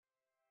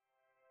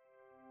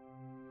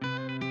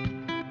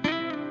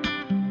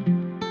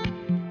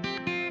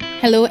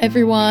Hello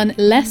everyone.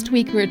 Last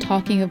week we were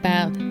talking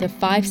about the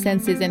five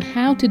senses and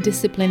how to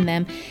discipline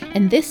them.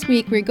 And this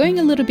week we're going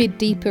a little bit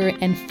deeper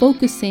and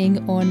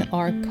focusing on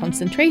our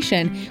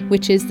concentration,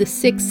 which is the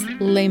sixth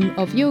limb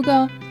of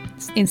yoga.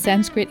 In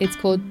Sanskrit, it's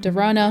called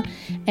Dharana.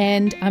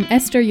 And I'm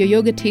Esther, your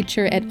yoga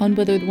teacher at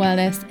Unbothered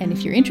Wellness. And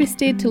if you're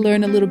interested to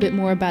learn a little bit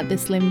more about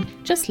this limb,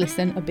 just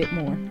listen a bit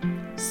more.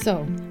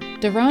 So,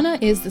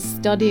 Dharana is the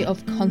study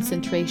of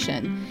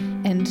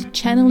concentration and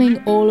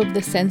channeling all of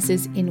the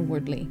senses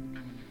inwardly.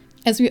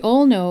 As we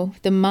all know,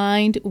 the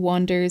mind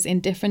wanders in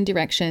different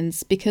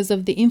directions because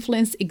of the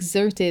influence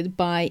exerted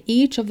by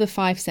each of the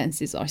five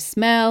senses: our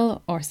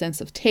smell, our sense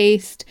of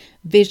taste,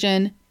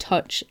 vision,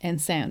 touch, and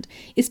sound.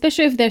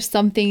 Especially if there's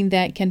something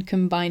that can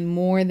combine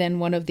more than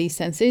one of these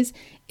senses,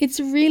 it's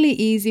really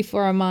easy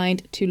for our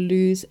mind to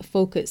lose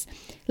focus.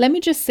 Let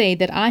me just say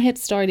that I had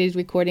started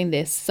recording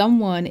this.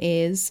 Someone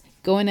is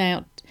going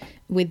out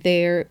with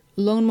their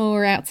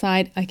lawnmower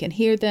outside. I can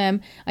hear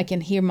them. I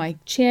can hear my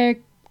chair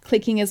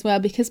clicking as well,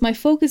 because my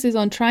focus is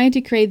on trying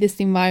to create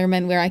this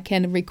environment where I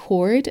can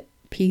record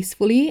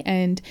peacefully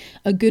and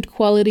a good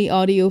quality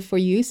audio for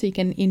you so you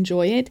can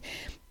enjoy it.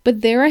 But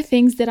there are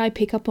things that I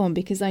pick up on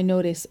because I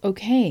notice,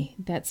 okay,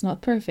 that's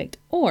not perfect.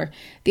 Or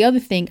the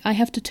other thing, I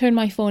have to turn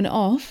my phone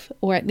off,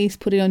 or at least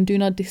put it on Do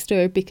Not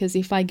Disturb, because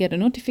if I get a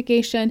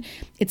notification,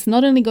 it's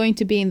not only going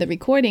to be in the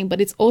recording, but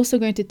it's also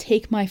going to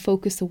take my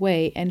focus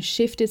away and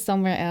shift it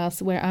somewhere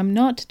else where I'm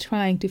not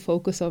trying to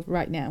focus on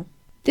right now.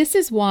 This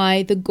is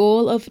why the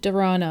goal of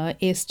Dharana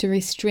is to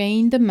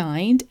restrain the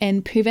mind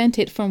and prevent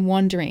it from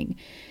wandering,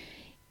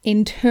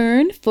 in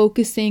turn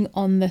focusing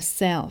on the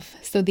self.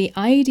 So the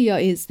idea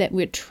is that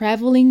we're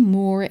traveling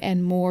more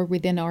and more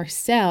within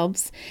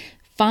ourselves,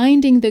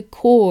 finding the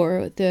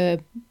core,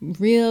 the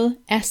real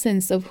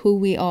essence of who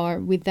we are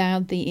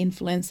without the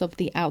influence of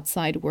the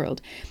outside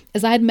world.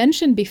 As I had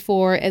mentioned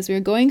before, as we're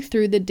going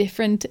through the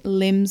different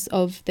limbs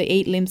of the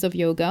 8 limbs of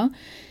yoga,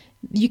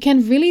 you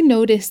can really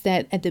notice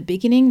that at the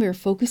beginning, we're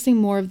focusing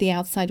more of the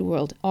outside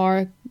world,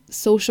 our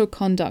social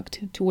conduct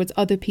towards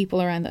other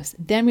people around us.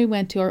 Then we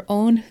went to our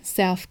own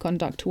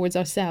self-conduct towards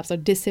ourselves, our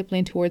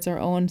discipline towards our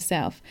own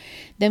self.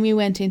 Then we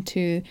went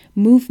into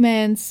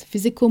movements,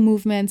 physical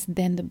movements,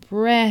 then the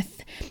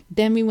breath.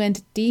 Then we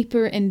went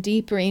deeper and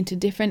deeper into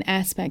different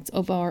aspects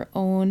of our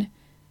own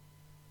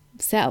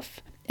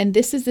self. And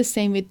this is the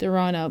same with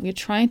Dharana. We're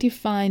trying to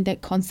find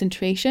that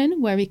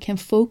concentration where we can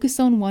focus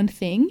on one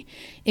thing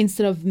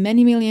instead of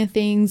many million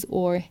things,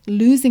 or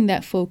losing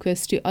that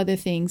focus to other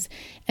things,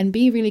 and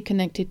be really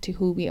connected to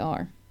who we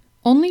are.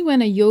 Only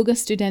when a yoga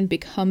student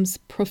becomes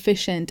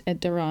proficient at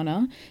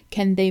Dharana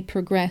can they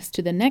progress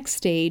to the next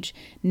stage,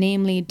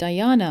 namely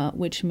Dhyana,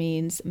 which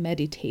means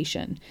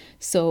meditation.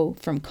 So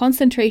from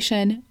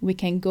concentration, we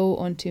can go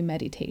on to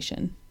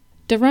meditation.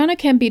 Dharana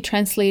can be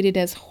translated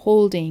as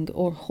holding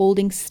or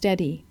holding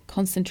steady,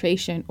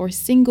 concentration, or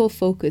single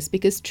focus,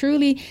 because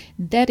truly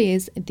that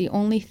is the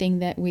only thing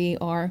that we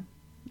are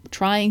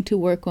trying to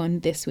work on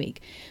this week.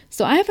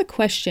 So I have a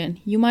question.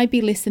 You might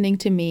be listening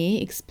to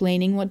me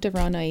explaining what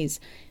Dharana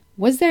is.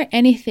 Was there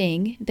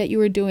anything that you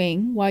were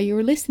doing while you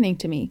were listening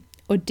to me?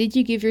 Or did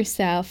you give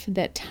yourself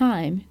that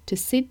time to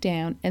sit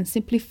down and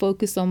simply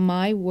focus on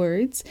my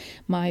words,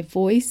 my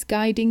voice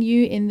guiding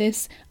you in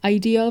this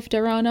idea of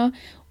Dharana?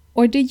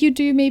 Or did you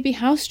do maybe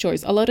house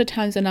chores? A lot of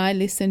times when I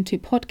listen to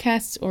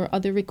podcasts or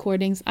other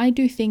recordings, I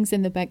do things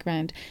in the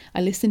background.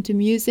 I listen to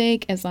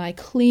music as I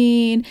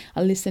clean.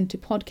 I listen to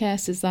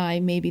podcasts as I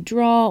maybe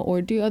draw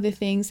or do other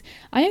things.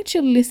 I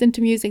actually listened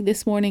to music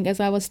this morning as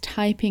I was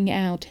typing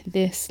out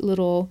this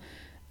little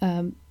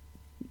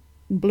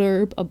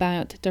blurb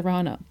about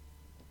Dharana,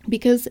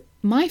 because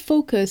my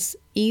focus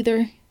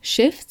either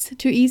shifts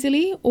too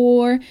easily,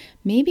 or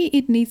maybe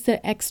it needs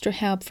the extra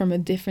help from a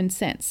different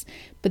sense.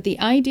 But the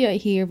idea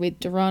here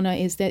with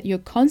Dharana is that your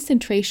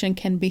concentration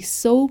can be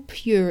so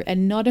pure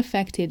and not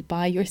affected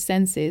by your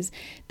senses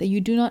that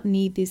you do not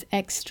need these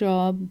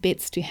extra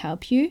bits to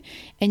help you,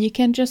 and you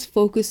can just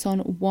focus on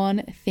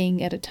one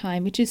thing at a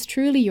time, which is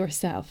truly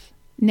yourself.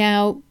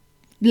 Now,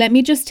 let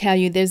me just tell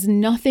you, there's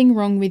nothing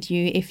wrong with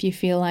you if you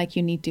feel like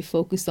you need to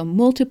focus on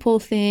multiple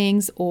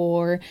things,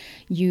 or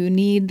you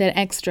need that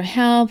extra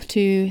help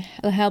to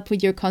help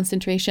with your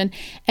concentration.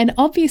 And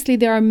obviously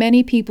there are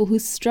many people who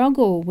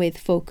struggle with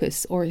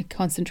focus or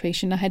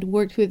concentration. I had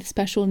worked with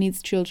special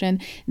needs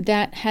children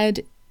that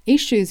had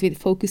issues with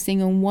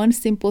focusing on one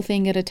simple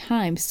thing at a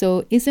time.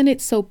 So isn't it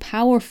so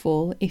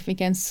powerful if we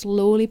can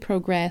slowly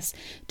progress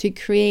to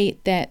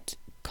create that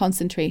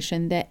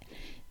concentration, that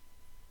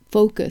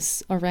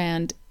focus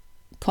around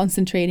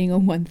concentrating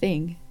on one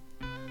thing?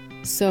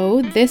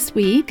 So this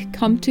week,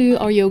 come to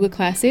our yoga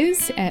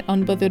classes at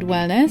Unbothered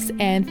Wellness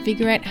and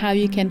figure out how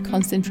you can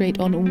concentrate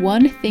on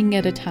one thing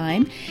at a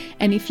time.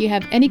 And if you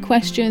have any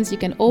questions, you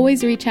can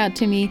always reach out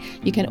to me.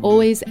 You can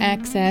always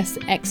access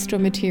extra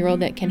material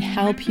that can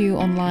help you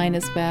online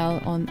as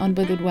well on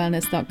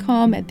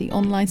unbotheredwellness.com at the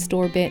online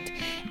store bit.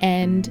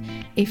 And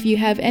if you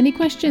have any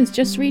questions,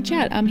 just reach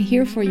out. I'm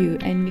here for you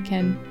and we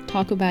can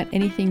talk about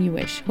anything you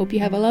wish. Hope you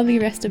have a lovely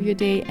rest of your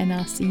day and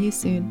I'll see you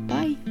soon.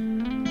 Bye.